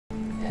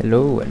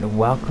Hello and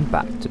welcome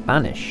back to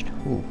Banished.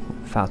 Ooh,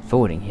 fast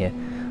forwarding here.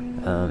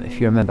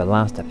 If you remember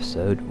last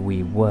episode,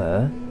 we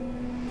were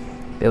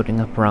building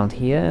up around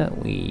here.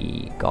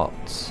 We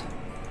got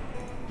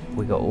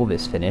all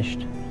this finished.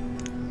 We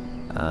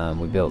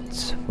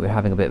were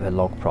having a bit of a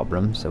log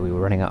problem, so we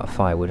were running out of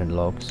firewood and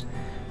logs.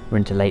 We're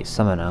into late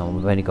summer now, and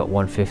we've only got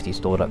 150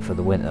 stored up for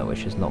the winter,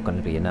 which is not going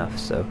to be enough.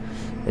 So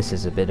this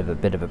is a bit of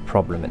a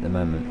problem at the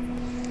moment.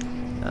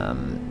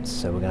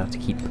 So we're going to have to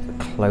keep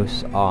a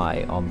close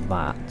eye on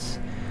that.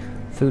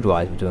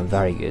 Food-wise, we're doing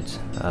very good.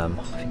 I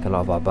think a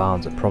lot of our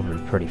barns are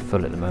probably pretty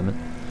full at the moment.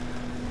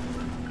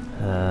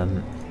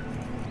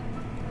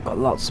 Got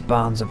lots of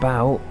barns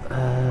about.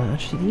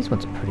 Actually, these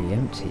ones are pretty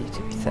empty,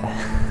 to be fair.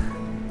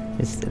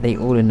 Are they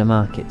all in the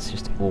market? It's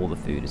just all the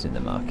food is in the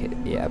market.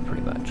 Yeah,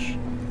 pretty much.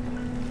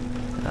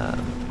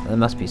 There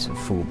must be some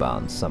full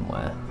barns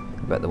somewhere,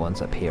 but the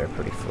ones up here are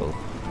pretty full.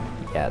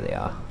 Yeah, they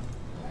are.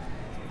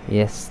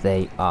 Yes,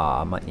 they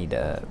are. I might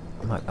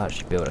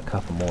actually build a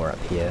couple more up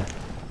here.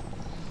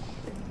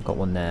 Got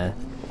one there.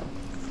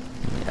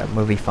 Yeah,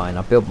 we'll be fine.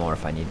 I'll build more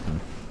if I need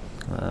them.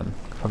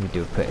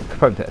 Probably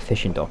put a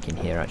fishing dock in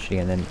here actually,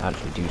 and then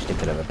actually do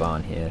stick another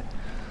barn here.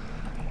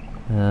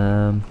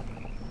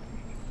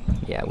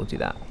 Yeah, we'll do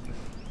that.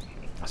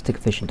 I'll stick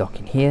a fishing dock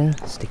in here.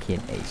 Stick in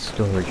a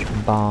storage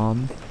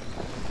barn.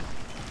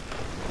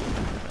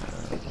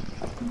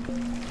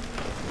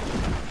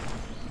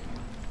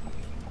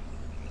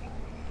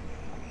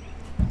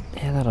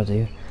 Yeah, that'll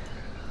do.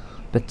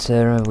 But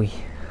we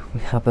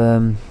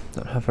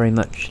don't have very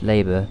much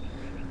labour,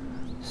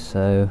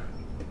 so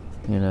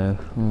you know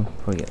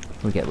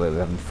we get where we're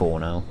having 4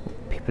 now.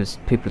 People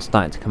are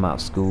starting to come out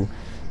of school,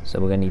 so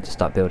we're going to need to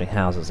start building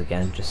houses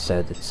again, just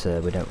so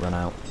that we don't run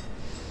out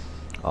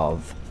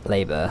of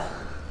labour.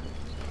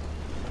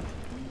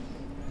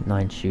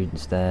 9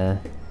 students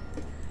there.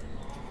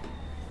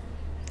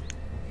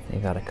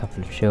 They've had a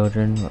couple of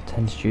children. Got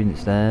 10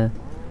 students there.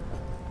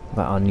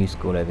 About our new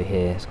school over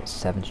here, it's got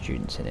 7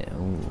 students in it.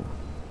 Ooh.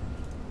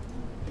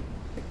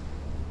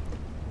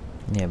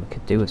 Yeah, we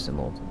could do with some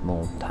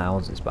more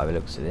houses by the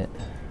looks of it.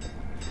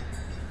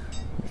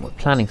 We're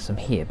planning some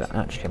here, but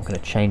actually I'm going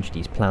to change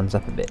these plans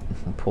up a bit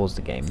and pause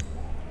the game.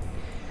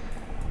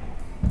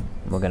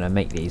 We're going to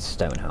make these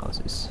stone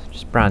houses,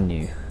 just brand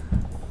new,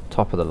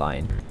 top of the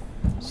line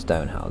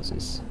stone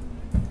houses.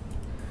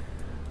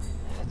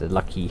 For the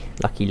lucky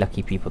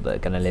people that are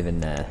going to live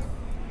in there.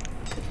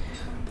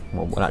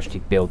 Well, we'll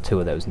actually build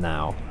 2 of those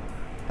now.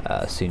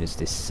 As soon as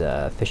this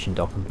fishing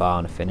dock and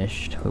barn are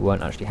finished. We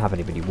won't actually have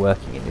anybody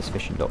working in this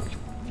fishing dock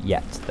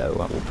yet, though.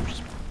 We'll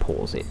just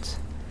pause it.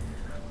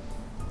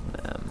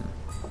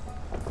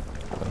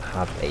 We'll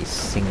have a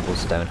single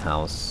stone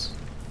house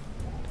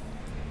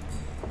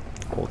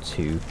or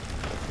 2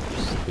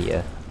 just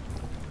here,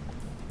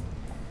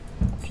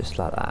 just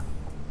like that,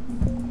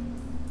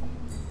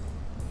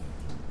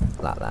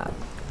 like that.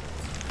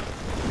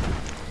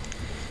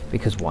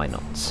 Because why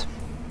not?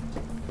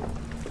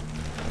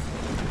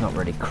 Not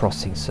really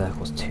crossing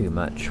circles too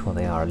much. Well,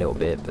 they are a little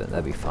bit, but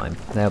they'll be fine.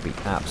 They'll be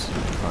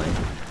absolutely fine.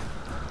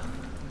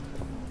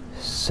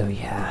 So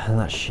yeah,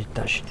 that should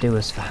do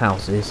us for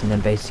houses, and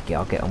then basically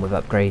I'll get on with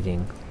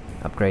upgrading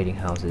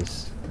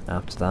houses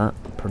after that,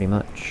 pretty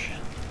much.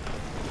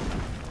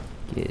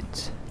 Good.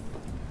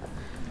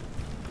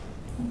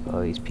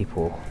 Oh, these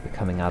people are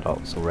becoming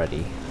adults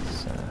already,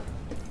 so.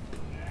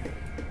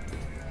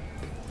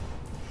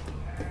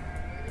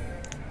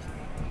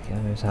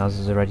 Those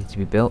houses are ready to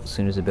be built as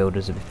soon as the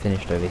builders have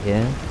finished over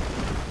here.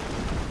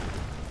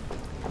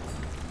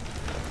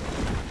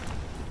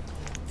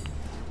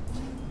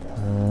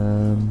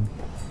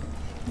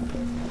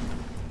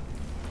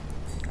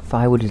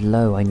 Firewood is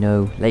low, I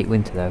know. Late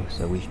winter though,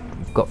 so we've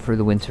got through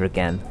the winter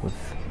again with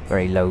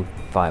very low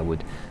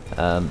firewood.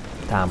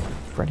 Damn,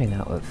 running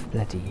out of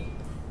bloody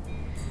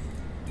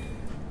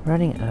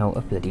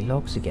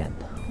logs again.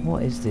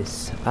 What is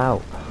this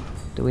about?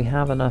 Do we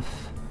have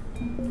enough?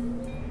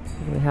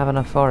 Do we have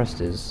enough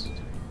foresters?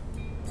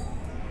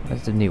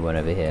 Where's the new one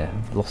over here?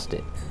 I've lost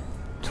it.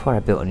 I swear I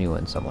built a new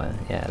one somewhere.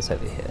 Yeah, it's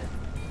over here.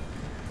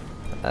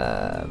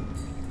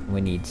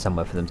 We need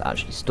somewhere for them to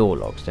actually store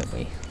logs, don't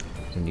we?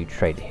 There's a new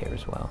trader here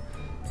as well.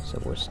 So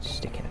we'll just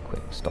stick in a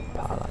quick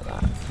stockpile like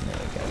that. There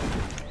we go.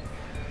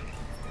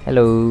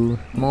 Hello!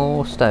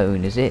 More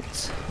stone, is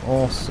it?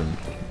 Awesome.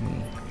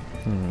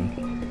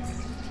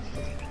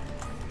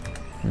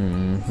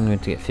 I'm going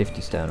to get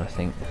 50 stone, I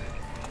think.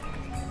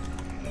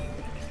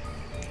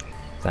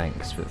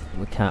 Thanks, but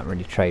we can't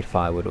really trade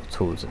firewood or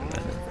tools at the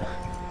moment.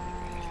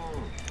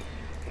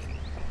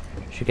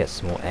 Should get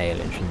some more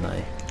ale in, shouldn't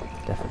I?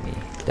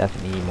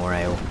 Definitely need more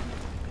ale.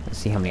 Let's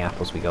see how many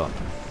apples we got.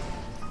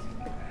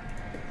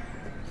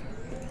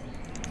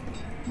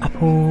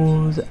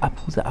 Apples.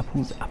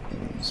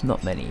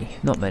 Not many.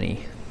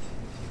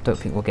 Don't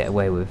think we'll get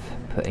away with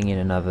putting in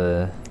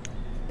another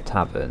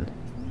tavern.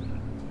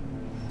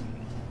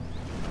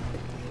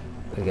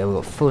 There we go, we've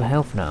got full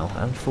health now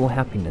and full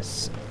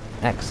happiness.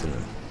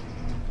 Excellent.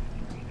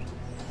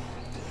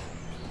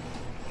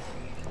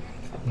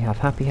 We have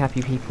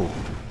happy people.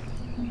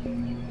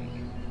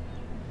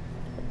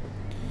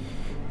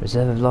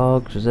 Reserve of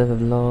logs, reserve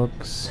of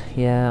logs.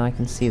 Yeah, I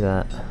can see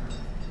that.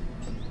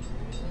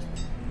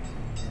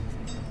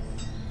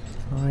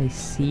 I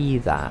see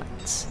that.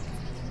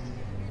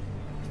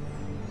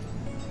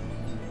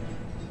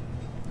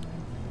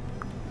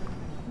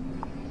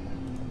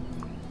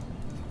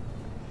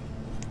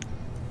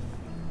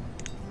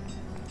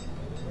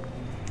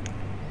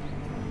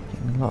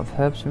 Getting a lot of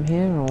herbs from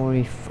here, or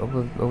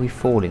are we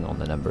falling on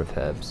the number of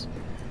herbs?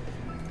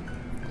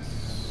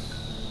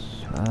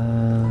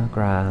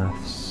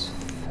 Graphs,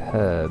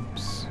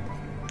 herbs.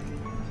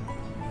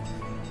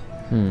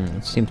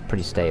 It seems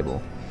pretty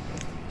stable.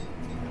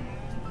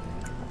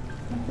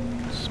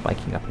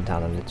 Spiking up and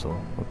down a little.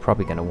 We're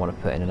probably going to want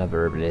to put in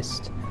another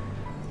herbalist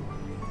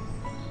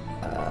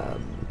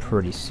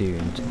pretty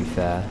soon, to be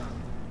fair.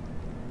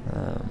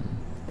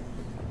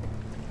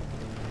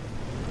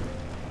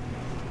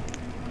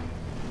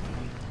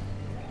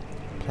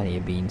 Plenty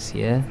of beans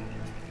here.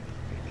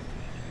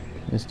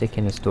 Let's stick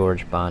in a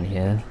storage barn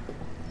here.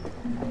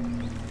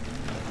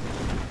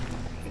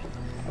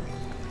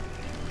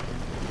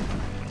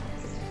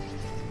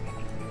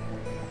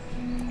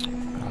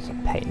 That's a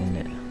pain, isn't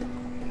it?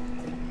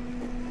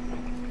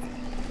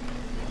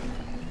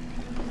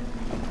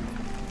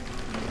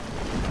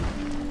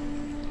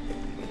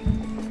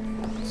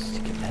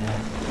 Stick it there.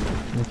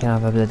 We can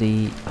have a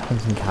bloody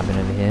hunting cabin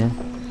over here.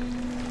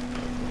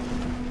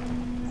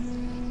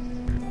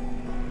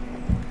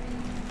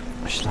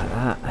 Just like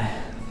that.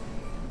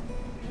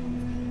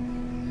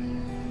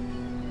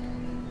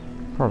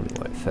 Probably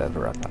want it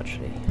further up,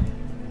 actually.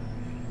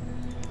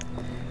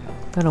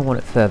 Then I want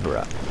it further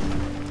up.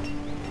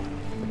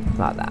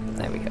 Like that.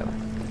 There we go.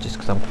 Just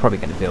because I'm probably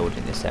going to build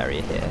in this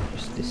area here.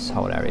 Just this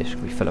whole area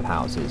should be full of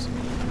houses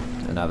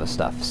and other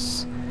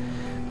stuffs.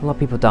 A lot of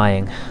people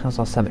dying. How's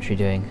our cemetery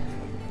doing?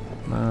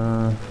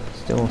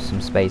 Still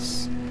some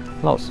space.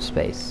 Lots of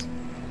space.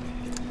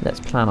 Let's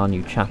plan our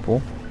new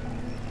chapel.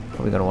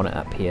 Probably going to want it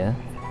up here.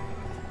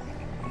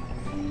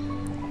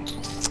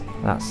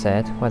 That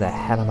said, where the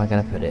hell am I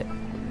going to put it?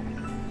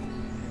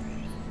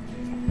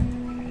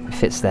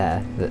 If it's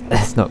there,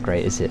 that's not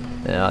great, is it?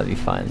 No, that'll be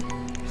fine.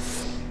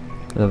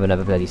 We'll have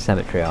another bloody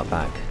cemetery out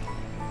back.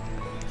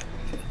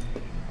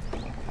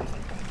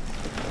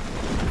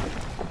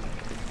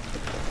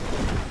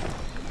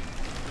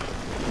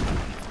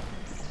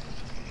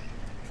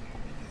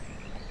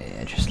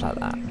 Yeah, just like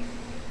that.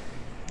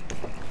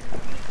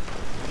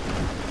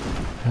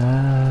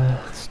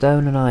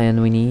 Stone and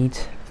iron we need.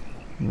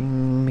 We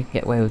can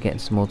get away with getting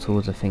some more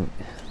tools, I think.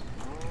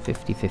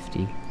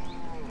 50-50.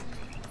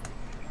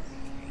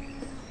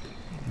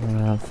 We'll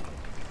have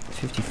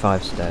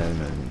 55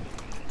 stone and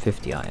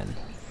 50 iron.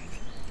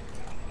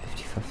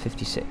 55,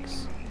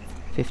 56,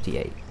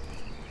 58,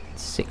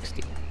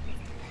 60.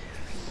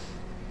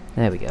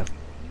 There we go.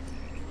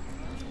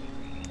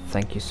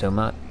 Thank you so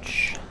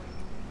much.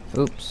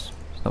 Oops,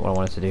 that's not what I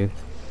wanted to do.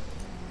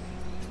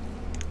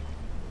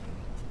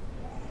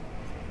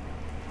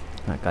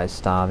 That guy's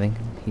starving.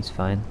 He's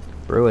fine.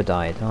 Brewer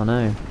died. Oh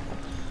no.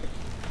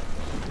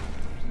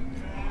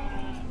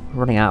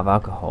 Running out of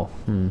alcohol.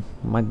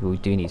 Maybe we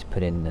do need to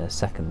put in the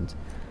second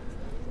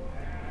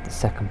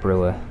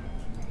brewer.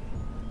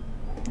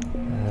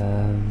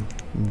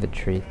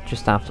 Inventory.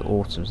 Just after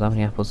autumn. So how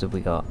many apples have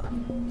we got?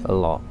 A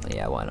lot.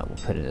 Yeah, why not?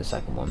 We'll put in a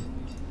second one.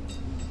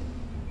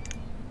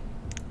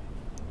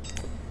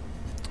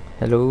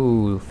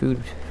 Hello,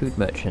 food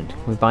merchant.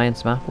 Can we buy in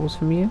some apples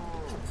from you?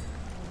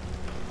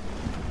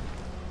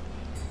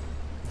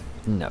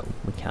 No,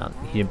 we can't.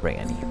 He didn't bring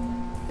any.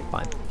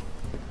 Fine.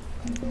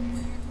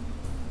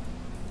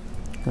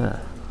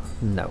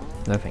 No.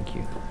 No thank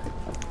you.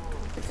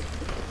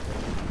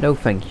 No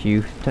thank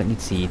you. Don't need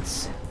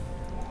seeds.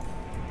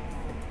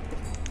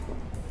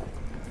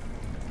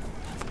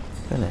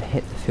 Gonna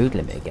hit the food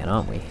limit again,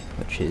 aren't we?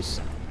 Which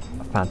is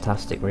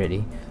fantastic,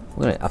 really.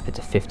 We're gonna up it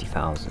to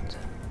 50,000.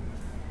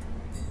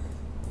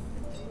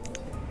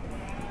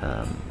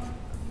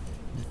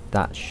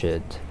 That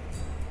should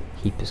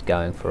keep us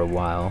going for a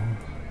while.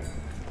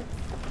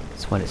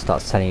 It's when it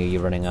starts telling you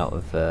you're running out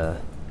of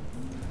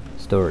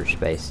storage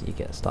space, you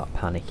start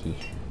panicky.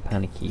 How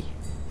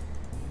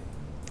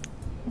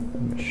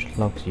much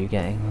logs are you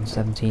getting on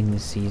 17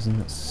 this season?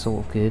 That's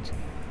sort of good.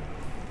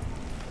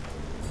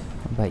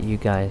 What about you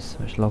guys?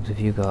 How much logs have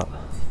you got?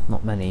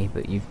 Not many,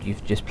 but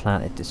you've just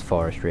planted this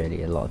forest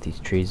really. A lot of these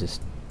trees are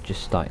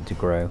just starting to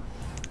grow.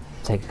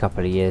 Take a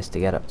couple of years to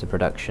get up to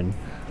production.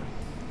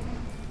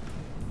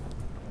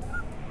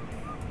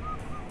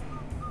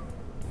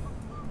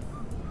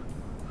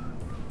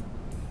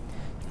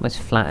 Nice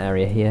flat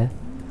area here.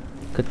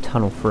 Could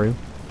tunnel through.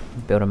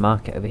 Build a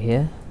market over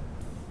here.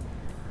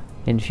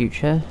 In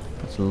future.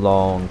 That's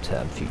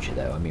long-term future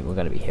though. I mean, we're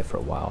going to be here for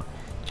a while.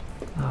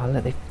 Oh,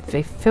 look,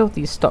 they filled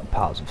these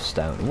stockpiles with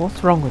stone.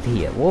 What's wrong with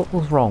here? What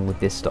was wrong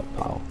with this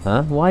stockpile?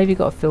 Huh? Why have you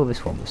got to fill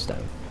this one with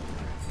stone?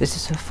 This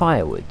is for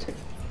firewood.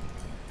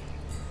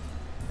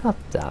 God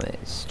damn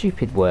it.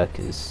 Stupid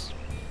workers.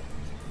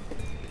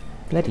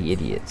 Bloody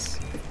idiots.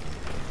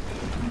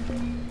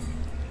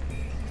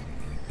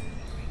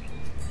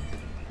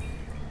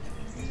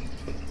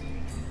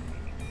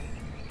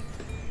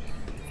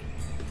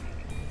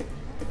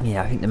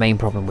 Yeah, I think the main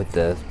problem with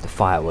the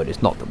firewood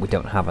is not that we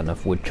don't have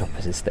enough wood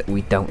choppers, it's that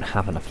we don't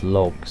have enough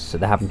logs, so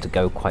they're having to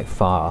go quite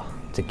far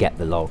to get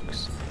the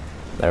logs.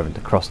 They're having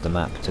to cross the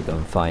map to go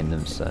and find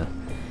them, so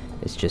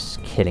it's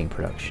just killing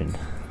production.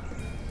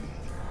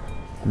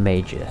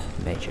 Majorly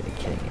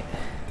killing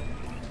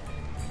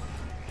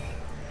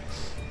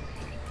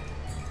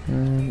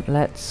it.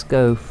 Let's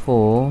go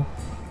for...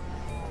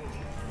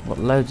 Got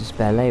loads of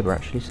spare labour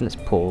actually, so let's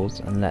pause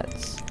and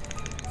let's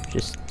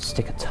just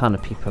stick a ton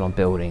of people on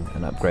building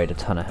and upgrade a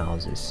ton of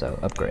houses. So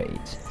upgrade.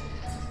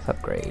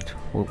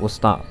 We'll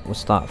start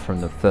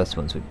from the first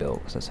ones we built,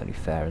 because that's only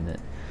fair, isn't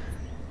it?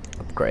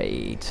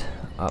 Upgrade.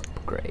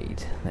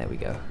 There we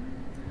go.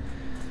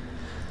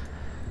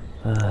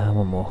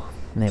 One more.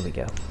 There we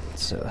go.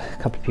 So a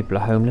couple of people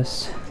are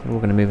homeless. They're all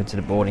going to move into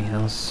the boarding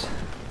house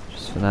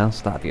just for now.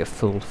 So that'll be a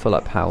full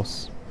up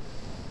house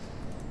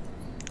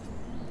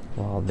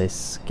while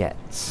this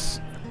gets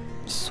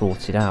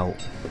sorted out.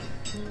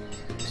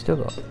 Still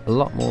got a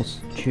lot more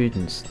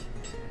students,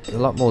 a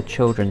lot more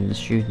children than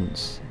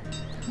students,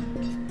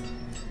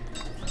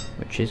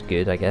 which is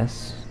good, I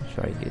guess. It's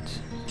very good.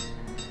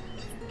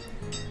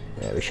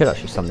 Yeah, we should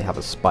actually suddenly have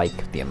a spike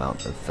of the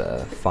amount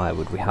of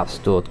firewood we have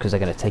stored, because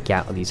they're going to take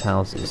out of these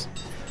houses.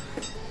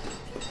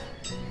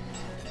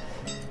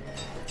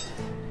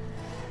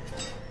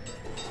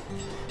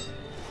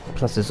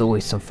 Plus, there's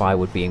always some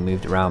firewood being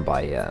moved around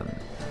by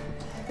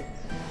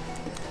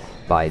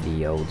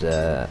the old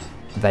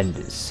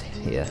vendors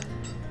here.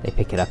 They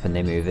pick it up and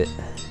they move it.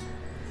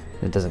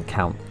 It doesn't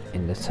count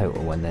in the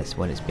total when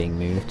it's being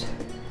moved.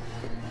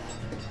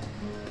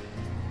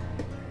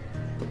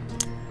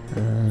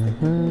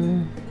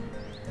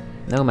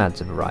 Nomads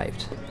have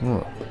arrived.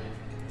 Ooh.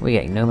 We're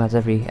getting nomads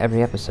every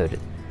episode.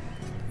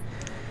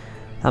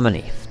 How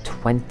many?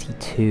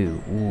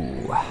 22.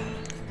 Ooh.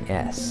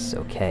 Yes.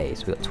 Okay.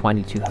 So we've got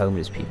 22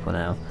 homeless people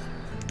now.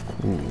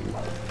 Ooh.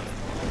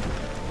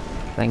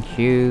 Thank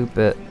you,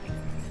 but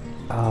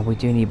we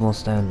do need more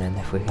stone then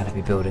if we're going to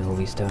be building all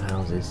these stone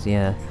houses.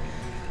 Yeah.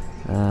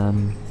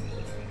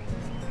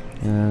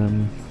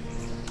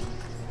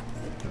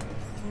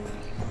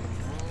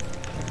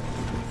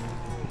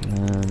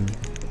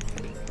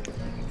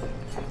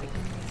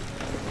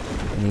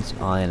 We need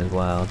some iron as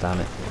well. Damn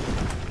it.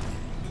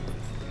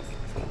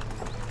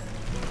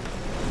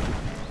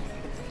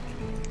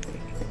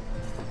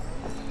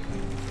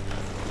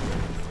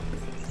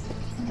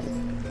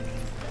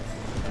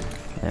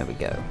 There we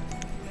go.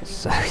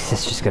 So this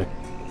is just gonna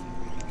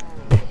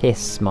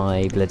piss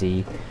my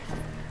bloody...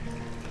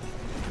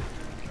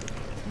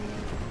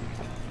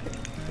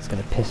 It's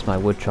gonna piss my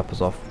wood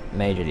choppers off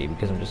majorly,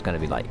 because I'm just gonna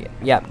be like,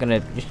 yeah, I'm gonna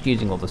just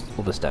using all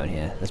the stone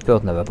here. Let's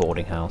build another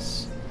boarding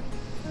house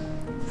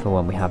for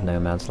when we have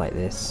nomads like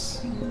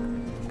this.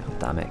 God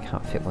damn it,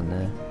 can't fit one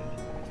there.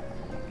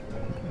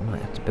 I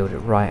might have to build it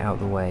right out of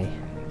the way.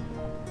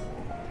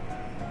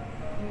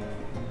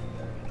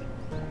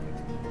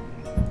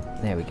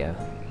 There we go.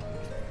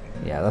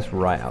 Yeah, that's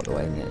right out the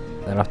way, isn't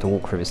it? Then I have to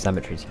walk through the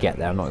cemetery to get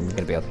there. I'm not even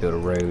going to be able to build a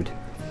road.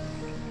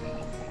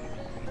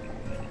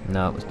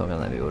 No, it's not going to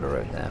let me build a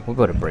road there. We'll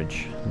build a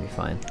bridge. It'll be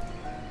fine.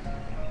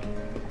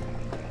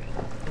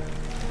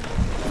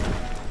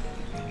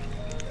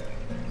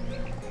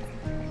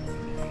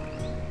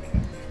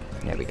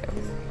 There we go.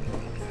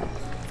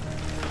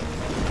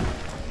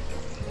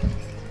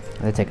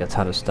 They take a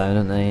ton of stone,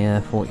 don't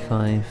they?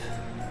 45.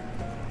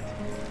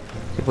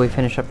 Did we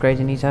finish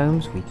upgrading these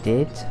homes? We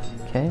did.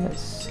 Okay,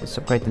 let's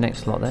upgrade the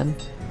next lot then.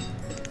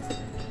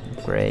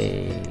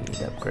 Upgrade.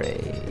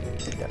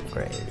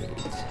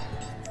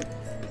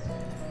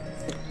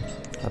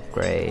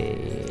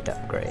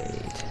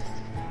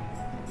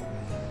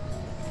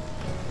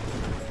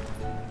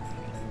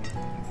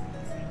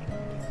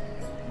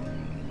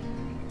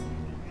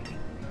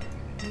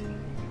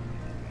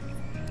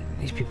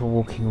 These people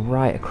walking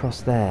right across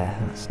there.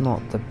 That's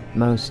not the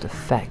most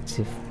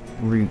effective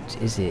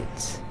route, is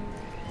it?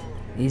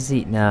 Is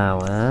it now,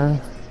 huh?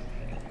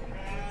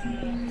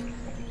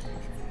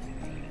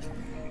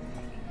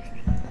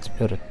 Let's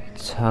build a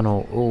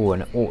tunnel. Oh,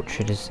 an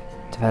orchard has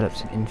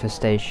developed an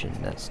infestation.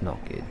 That's not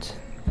good.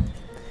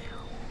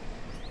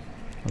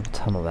 We'll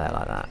tunnel there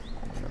like that,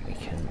 and then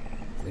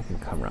we can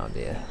come round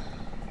here.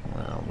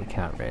 Well, we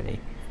can't really.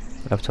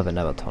 We'll have to have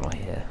another tunnel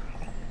here.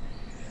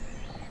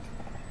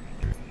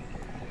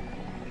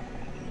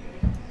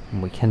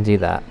 And we can do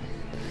that.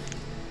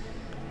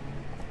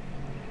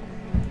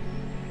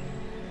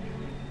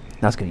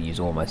 That's going to use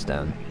all my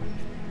stone.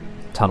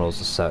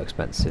 Tunnels are so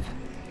expensive.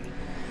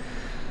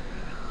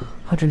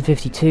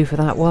 152 for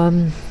that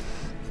one.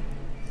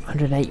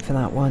 108 for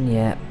that one,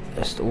 yeah.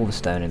 Just all the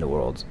stone in the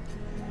world.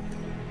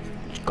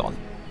 It's gone.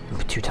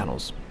 2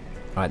 tunnels.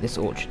 Alright, this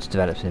orchard's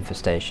developed an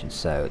infestation,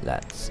 so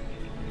let's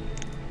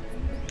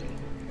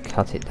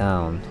cut it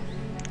down.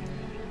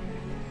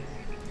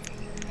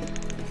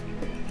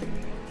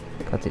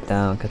 Cut it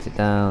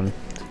down.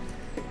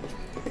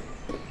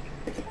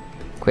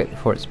 Quick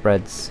before it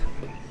spreads.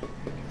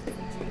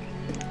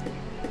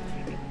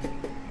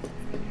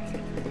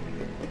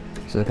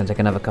 So it's going to take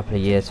another couple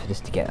of years for this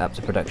to get up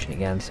to production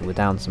again, so we're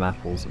down some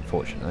apples,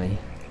 unfortunately.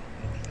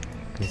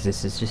 Because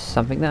this is just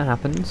something that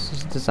happens.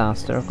 It's a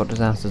disaster. I've got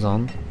disasters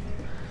on.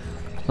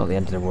 It's not the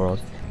end of the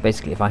world.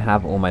 Basically, if I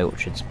have all my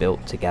orchards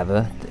built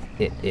together,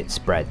 it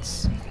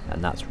spreads,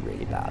 and that's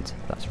really bad.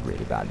 That's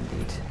really bad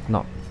indeed.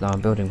 No,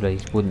 I'm building bloody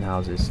wooden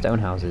houses, stone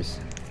houses.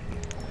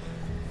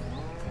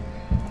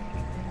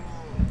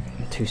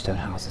 2 stone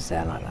houses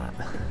there like that.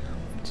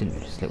 Just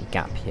a little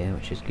gap here,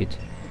 which is good.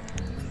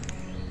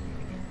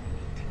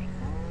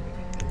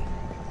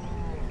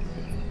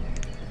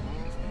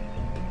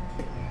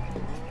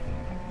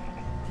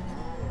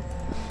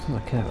 I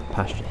could have a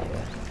pasture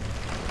here.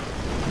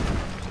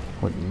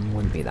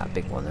 Wouldn't be that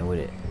big one though, would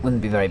it?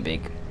 Wouldn't be very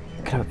big.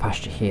 I could have a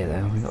pasture here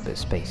though. We've got a bit of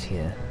space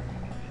here.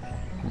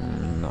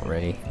 Not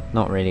really.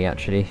 Not really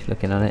actually,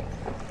 looking at it.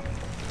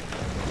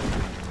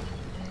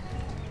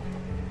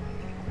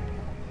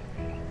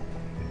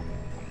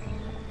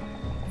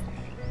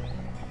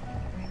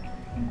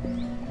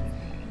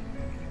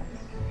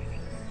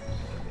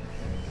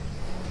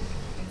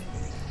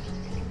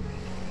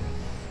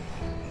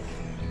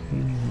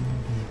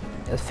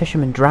 A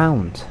fisherman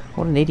drowned.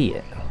 What an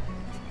idiot.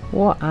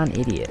 What an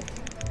idiot.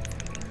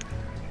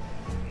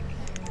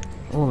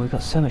 Oh, we've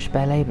got so much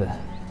spare labour.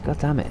 God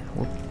damn it.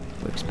 We're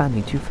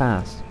expanding too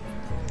fast.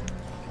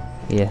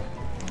 Yeah.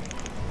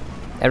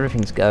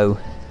 Everything's go.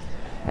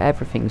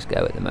 Everything's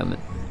go at the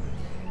moment.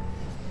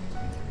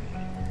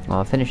 Well,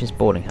 I'll finish this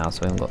boarding house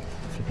so we haven't got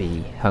to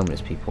be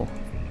homeless people.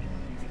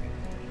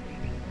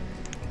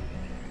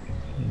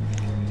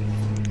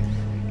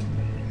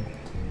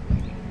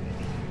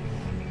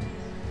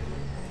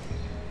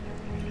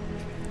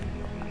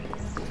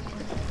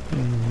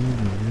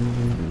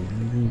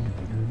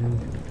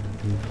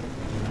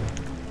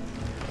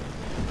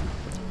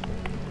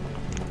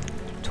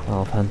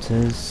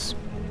 Hunters.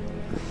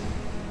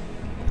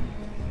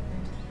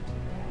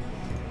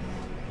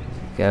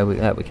 Go. We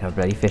can have a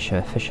bloody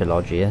fisher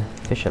lodge here.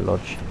 Fisher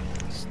lodge.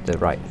 It's the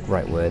right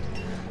word.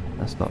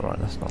 That's not right.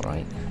 That's not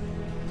right.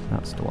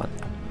 That's the one.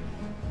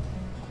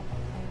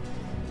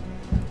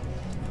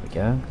 There we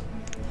go.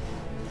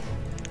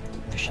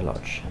 Fisher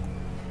lodge.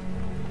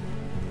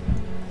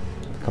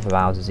 A couple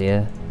of houses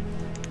here.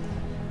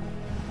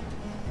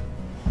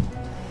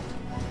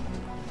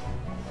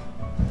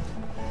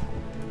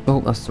 Oh,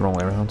 that's the wrong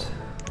way around.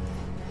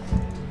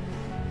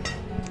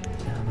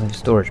 There's a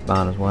storage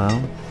barn as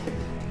well.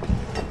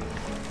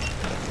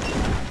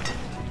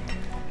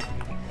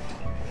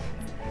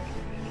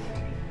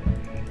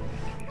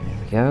 There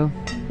we go.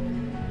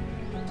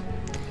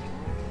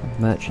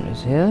 Merchant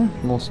is here.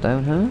 More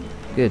stone, huh?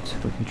 Good.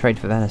 We can trade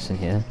for venison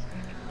here.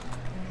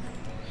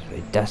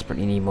 We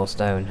desperately need more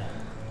stone.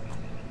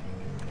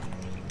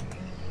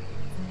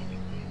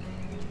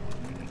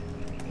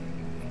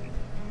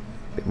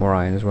 Bit more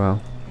iron as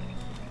well.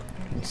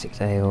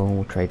 6 ale,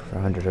 we'll trade for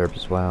 100 herbs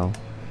as well.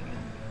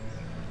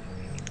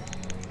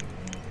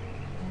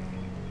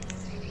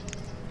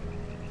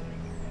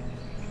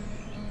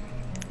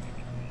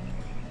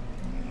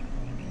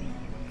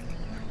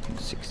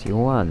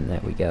 $61, there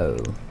we go.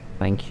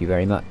 Thank you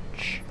very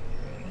much.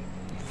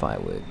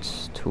 Firewood,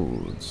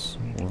 tools.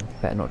 Well,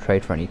 better not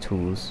trade for any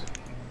tools.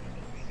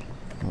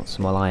 Want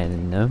some more iron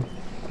in though.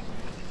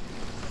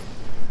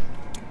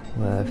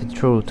 Well, if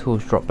the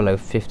tools drop below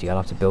 50, I'll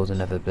have to build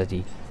another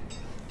bloody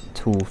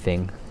tool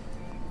thing.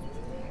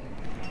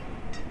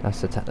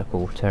 That's the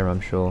technical term,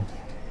 I'm sure.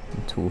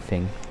 The tool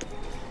thing.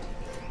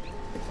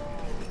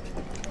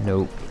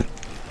 Nope.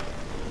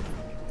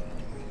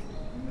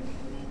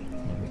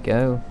 There we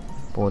go.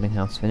 Boarding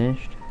house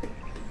finished.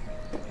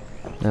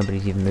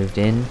 Nobody's even moved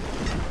in.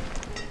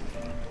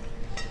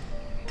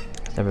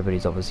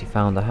 Everybody's obviously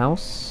found a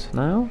house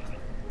now.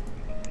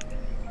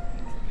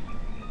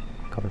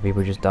 A couple of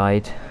people just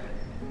died.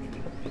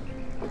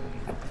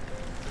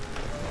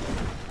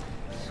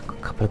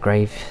 A couple of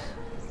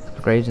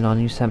graves in our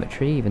new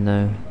cemetery, even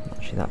though not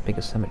actually that big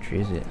a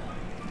cemetery, is it?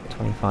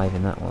 25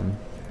 in that one.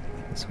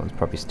 This one's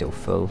probably still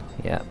full.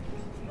 Yeah.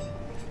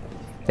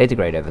 They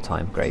degrade over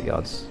time,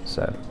 graveyards,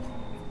 so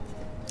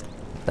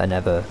they're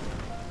never.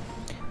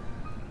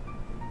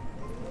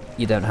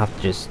 You don't have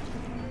to just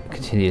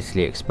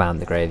continuously expand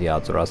the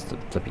graveyards, or else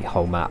the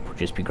whole map would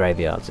just be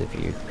graveyards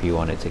if you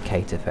wanted to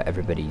cater for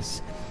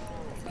everybody's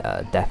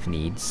death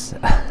needs.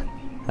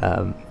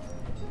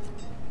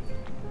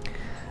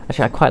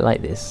 Actually, I quite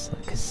like this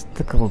because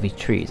look at all these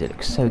trees. It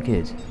looks so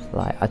good.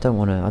 Like I don't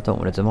want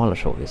to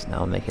demolish all this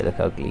now and make it look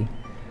ugly.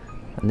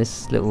 And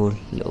this little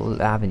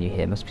avenue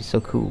here must be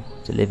so cool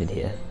to live in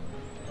here.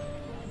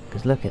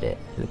 Because look at it.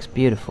 It looks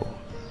beautiful.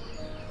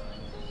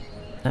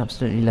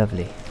 Absolutely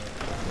lovely.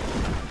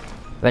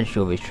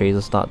 Eventually all these trees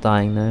will start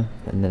dying though,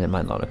 and then it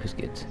might not look as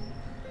good.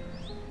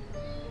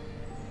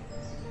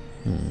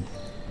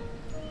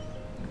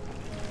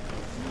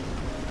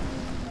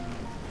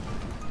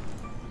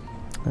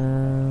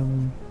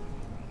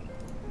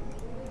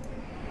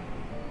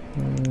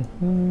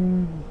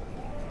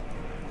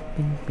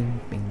 Bing bing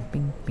bing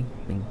bing bing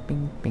bing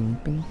bing bing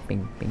bing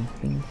bing bing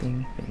bing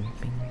bing bing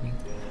bing bing.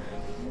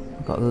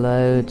 We've got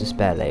loads of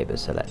spare labour,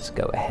 so let's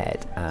go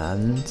ahead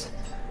and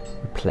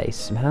replace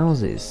some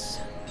houses.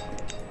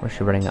 We're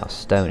actually running out of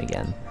stone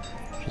again,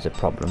 which is a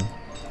problem.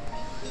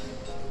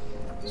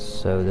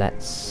 So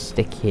let's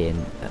stick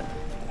in.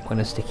 I'm going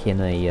to stick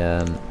in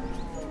a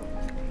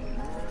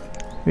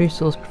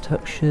resource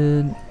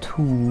production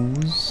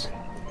tools.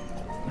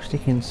 I'll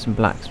stick in some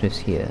blacksmiths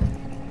here,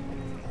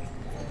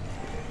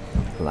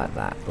 like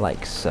that,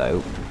 like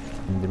so.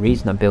 And the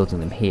reason I'm building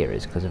them here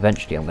is because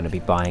eventually I'm going to be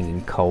buying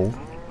in coal.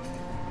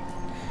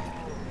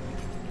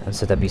 And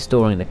so they'll be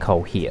storing the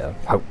coal here,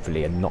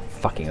 hopefully, and not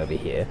fucking over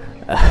here.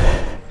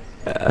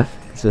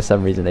 For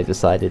some reason they've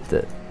decided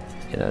that,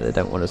 you know, they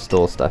don't want to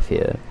store stuff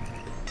here.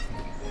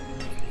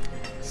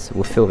 So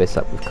we'll fill this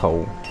up with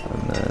coal,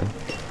 and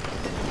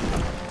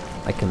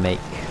I can make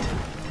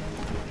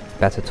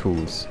better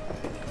tools.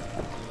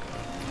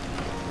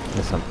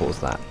 Let's unpause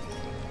that,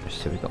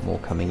 just so we've got more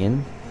coming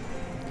in.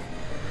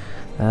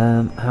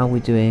 How are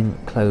we doing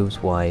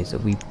clothes-wise? Are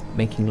we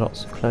making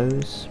lots of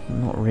clothes?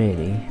 Not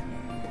really.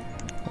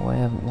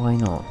 Why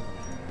not?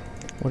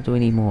 What do we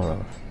need more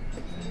of?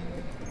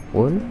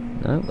 Wool?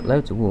 No, got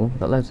loads of wool.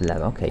 Got loads of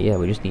leather. Okay, yeah,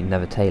 we just need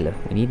another tailor.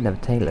 We need another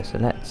tailor, so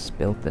let's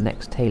build the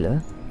next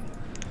tailor.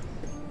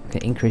 We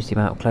can increase the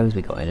amount of clothes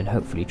we got in and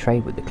hopefully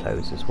trade with the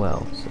clothes as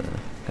well. So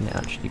I'm gonna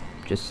actually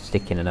just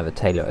stick in another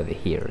tailor over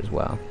here as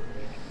well.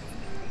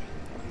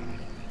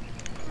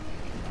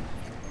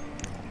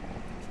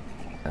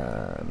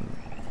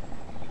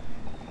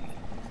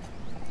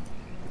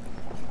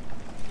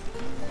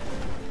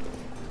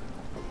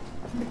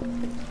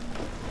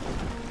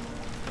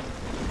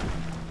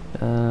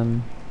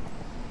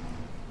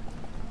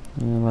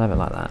 We'll have it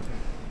like that.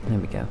 There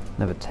we go.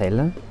 Another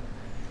tailor.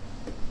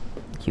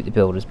 Keep the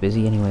builders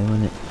busy anyway,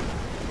 won't it?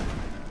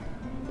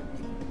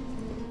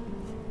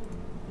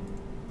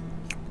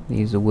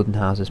 These are wooden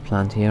houses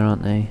planned here,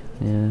 aren't they?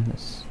 Yeah,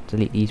 let's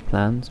delete these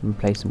plans and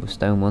replace them with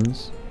stone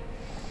ones.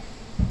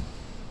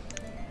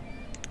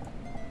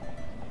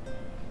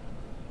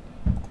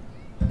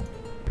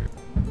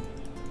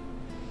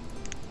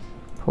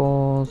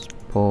 Pause,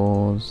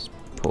 pause,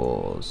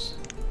 pause.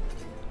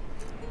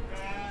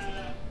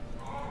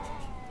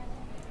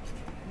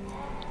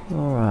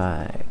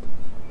 Alright.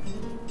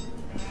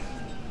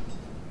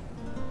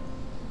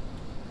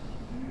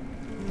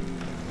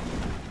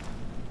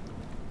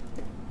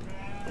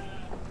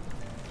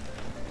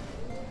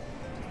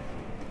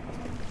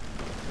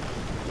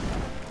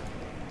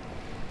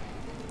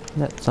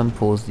 Let's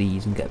unpause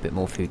these and get a bit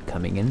more food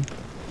coming in.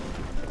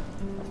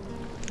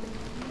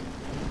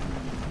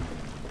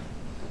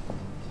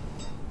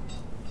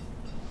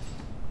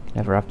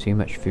 Never have too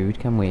much food,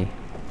 can we?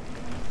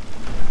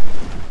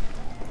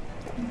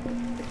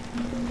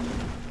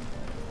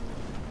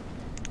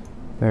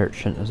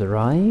 Merchant has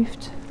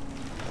arrived.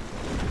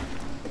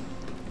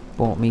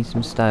 Bought me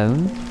some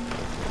stone,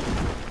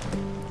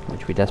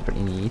 which we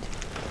desperately need.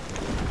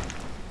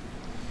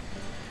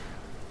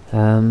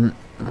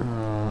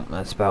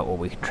 That's about what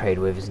we can trade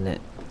with, isn't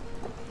it?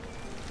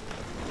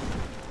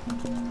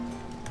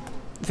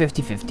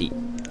 50-50.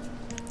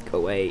 Go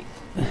away.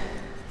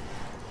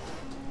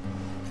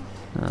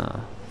 Ah,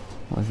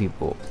 what have you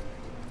bought?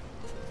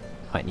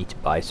 Might need to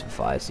buy some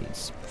fire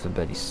seeds, some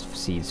bloody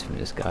seeds from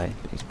this guy,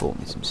 but he's bought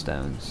me some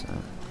stones. So.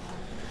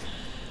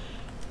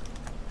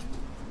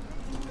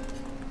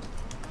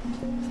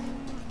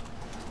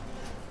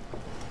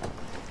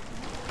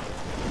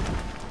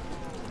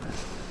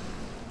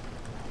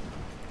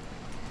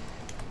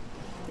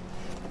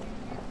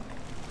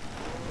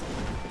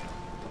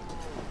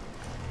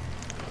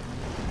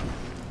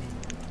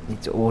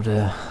 Need to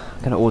order.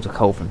 I'm gonna order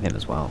coal from him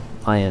as well.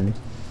 Iron,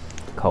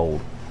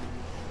 coal.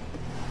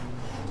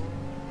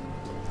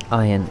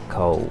 Iron,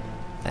 coal,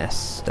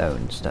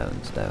 stone,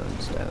 stone, stone,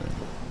 stone.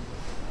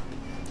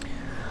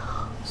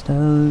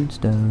 Stone,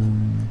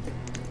 stone,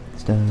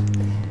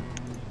 stone.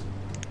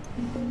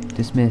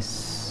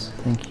 Dismiss.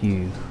 Thank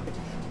you.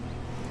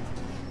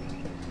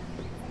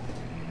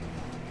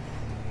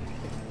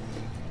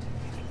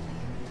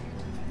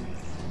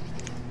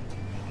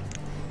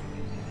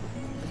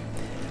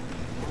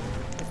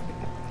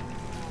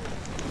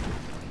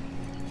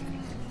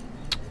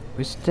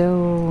 We're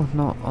still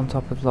not on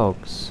top of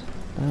logs.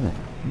 Damn it.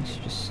 It's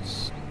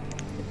just...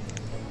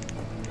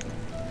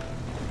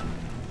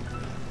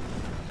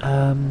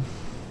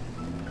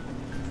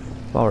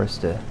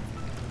 Forester.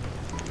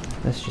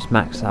 Let's just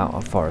max out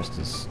our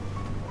foresters.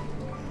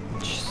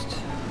 Just...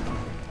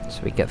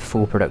 so we get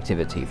full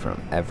productivity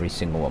from every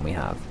single one we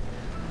have.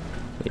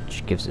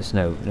 Which gives us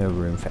no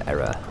room for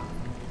error.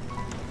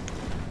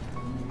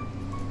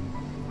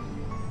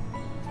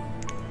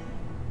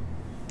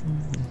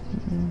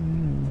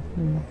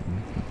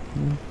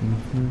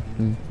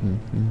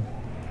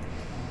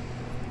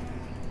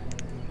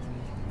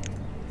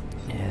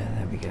 Yeah,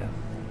 there we go.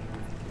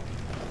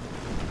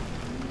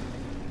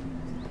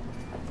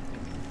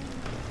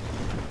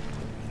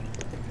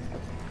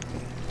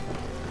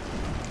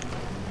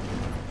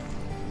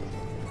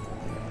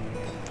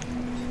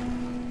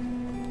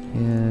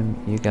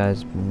 You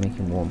guys been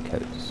making warm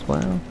coats as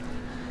well.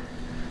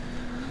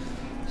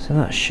 So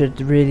that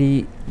should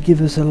really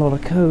give us a lot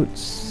of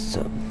coats.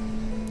 So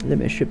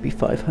limit should be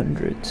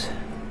 500.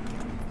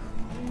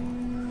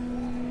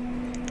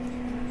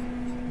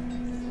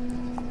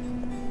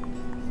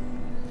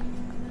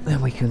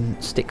 Then we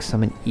can stick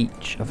some in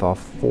each of our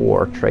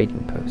 4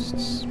 trading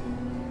posts.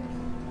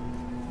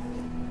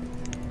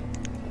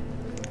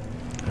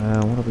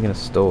 What are we going to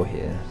store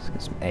here? Let's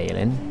get some ale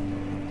in.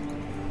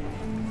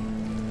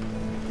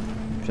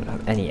 Shouldn't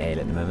have any ale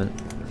at the moment.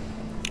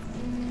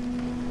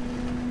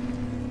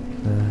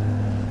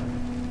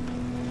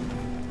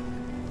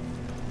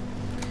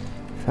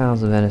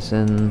 Fowls of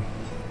venison.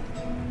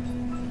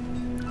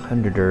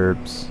 100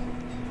 herbs.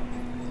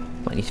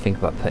 Might need to think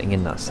about putting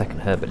in that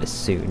second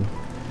herbalist soon.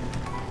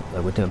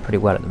 Although we're doing pretty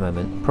well at the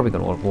moment. Probably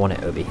going to want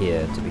it over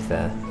here, to be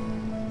fair.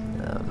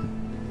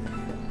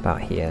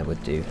 About here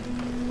would do.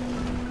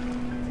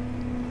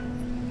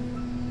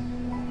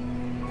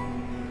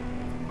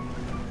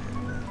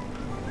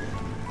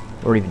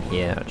 Or even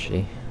here,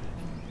 actually.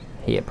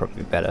 Here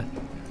probably better.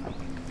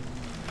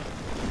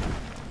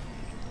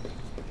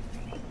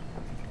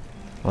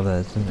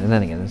 Although, and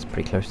then again, it's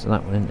pretty close to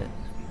that one, isn't it?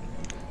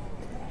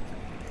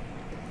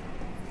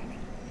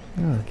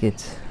 Oh,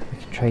 good. We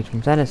can trade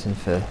from venison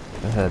for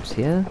herbs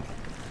here.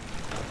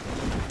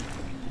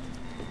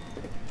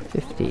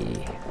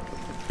 50.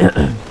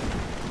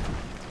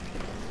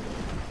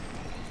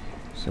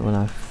 So we'll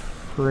have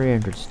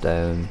 300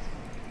 stone,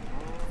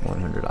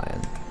 100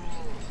 iron.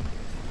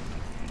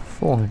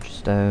 400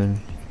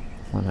 stone,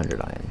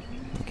 100 iron.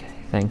 Okay,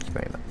 thank you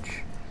very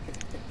much.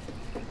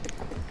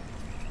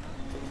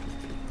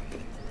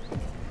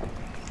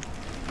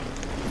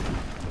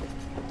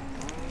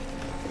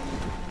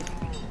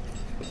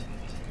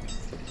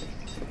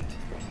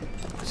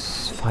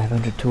 It's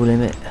 500 tool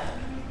limit.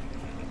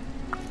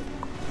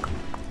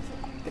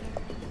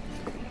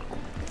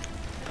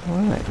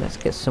 Alright, let's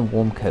get some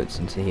warm coats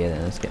into here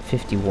then. Let's get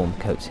 50 warm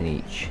coats in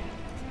each.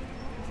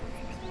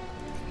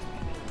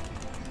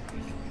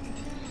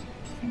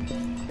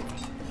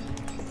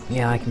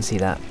 Yeah, I can see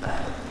that.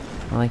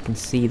 I can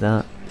see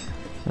that.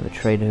 Another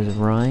trader has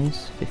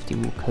rise. 50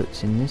 wool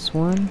coats in this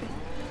one.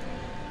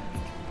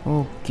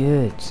 Oh,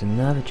 goods.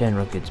 Another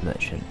general goods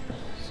merchant.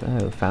 So,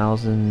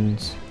 1,000,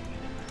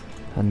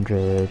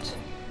 100,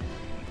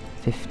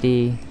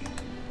 50.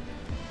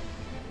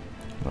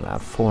 We'll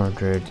have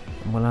 400.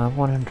 And we'll have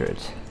 100.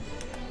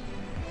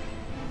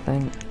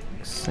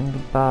 Thanks and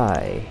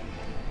goodbye.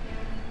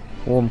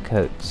 Warm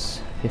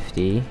coats.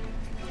 50.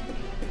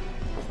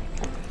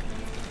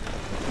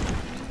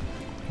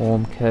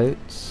 Warm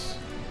coats,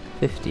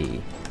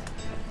 50.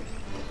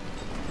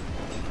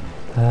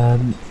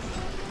 And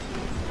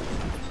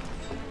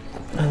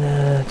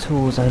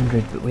tools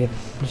 100, but we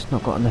have just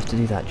not got enough to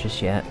do that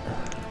just yet.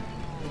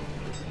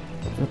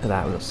 Look at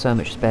that, we've got so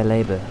much spare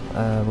labour.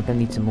 We're going to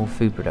need some more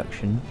food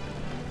production.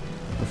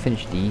 We'll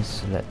finish these,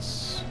 so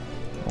let's...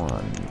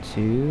 1,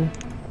 2...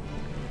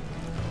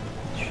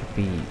 Should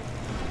be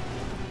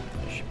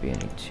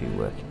only 2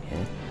 working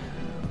here.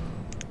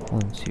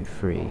 1, 2,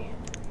 3...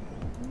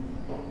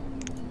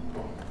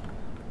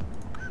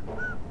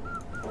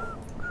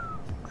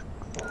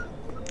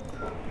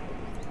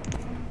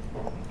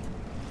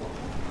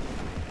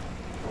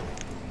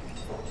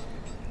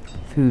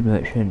 Food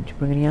merchant, do you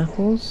bring any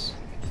apples?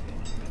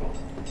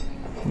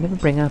 They never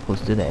bring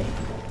apples, do they?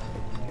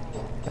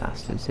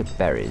 Bastards, they're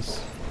berries.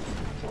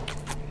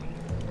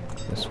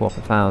 We'll swap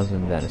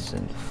 1,000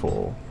 venison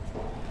for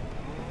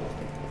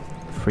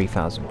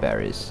 3,000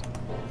 berries.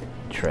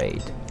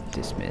 Trade,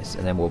 dismiss,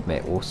 and then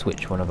we'll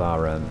switch one of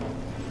our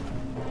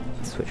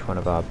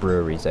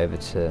breweries over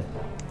to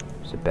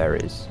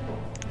berries.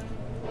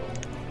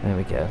 There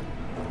we go.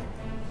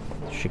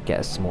 Should get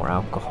us some more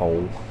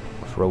alcohol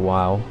for a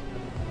while.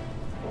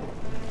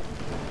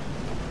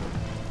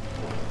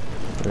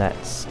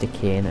 Let's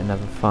stick in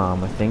another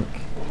farm, I think.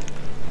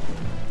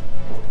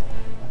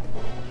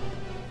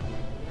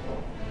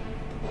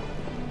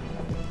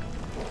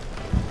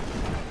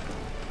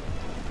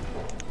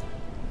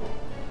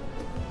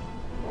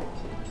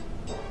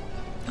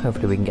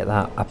 Hopefully we can get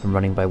that up and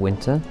running by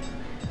winter.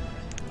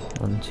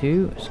 1,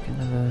 2, just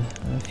gonna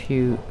have a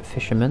few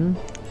fishermen.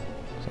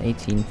 There's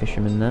 18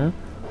 fishermen now.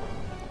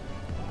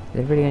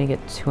 Did they really only get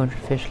 200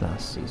 fish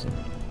last season?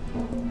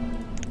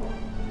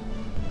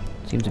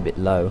 Seems a bit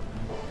low.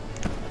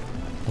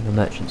 And the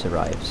merchants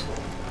arrived.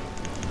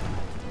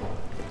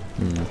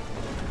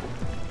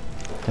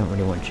 Don't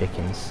really want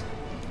chickens.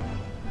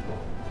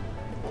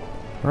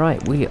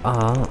 Right, we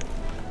are,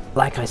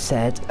 like I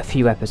said a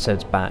few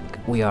episodes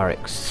back, we are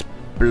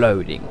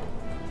exploding.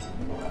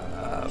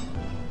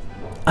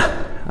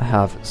 I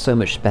have so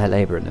much spare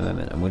labour at the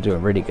moment, and we're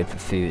doing really good for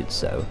food.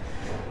 So,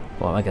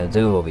 what am I going to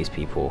do with all these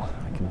people?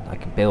 I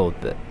can build,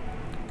 but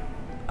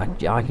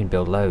I can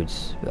build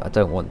loads, but I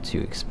don't want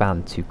to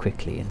expand too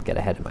quickly and get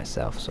ahead of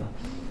myself. So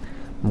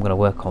I'm going to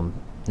work on,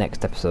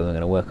 next episode I'm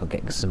going to work on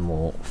getting some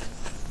more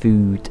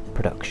food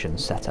production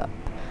set up.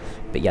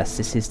 But yes,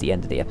 this is the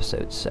end of the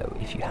episode, so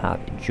if you have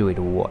enjoyed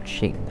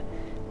watching,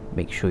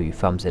 make sure you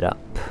thumbs it up,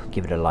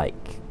 give it a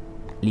like,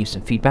 leave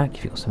some feedback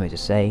if you've got something to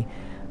say.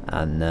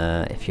 And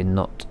if you're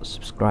not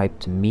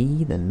subscribed to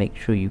me, then make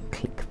sure you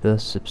click the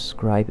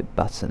subscribe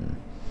button.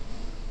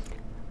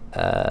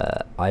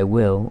 I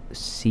will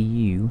see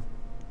you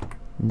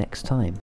next time.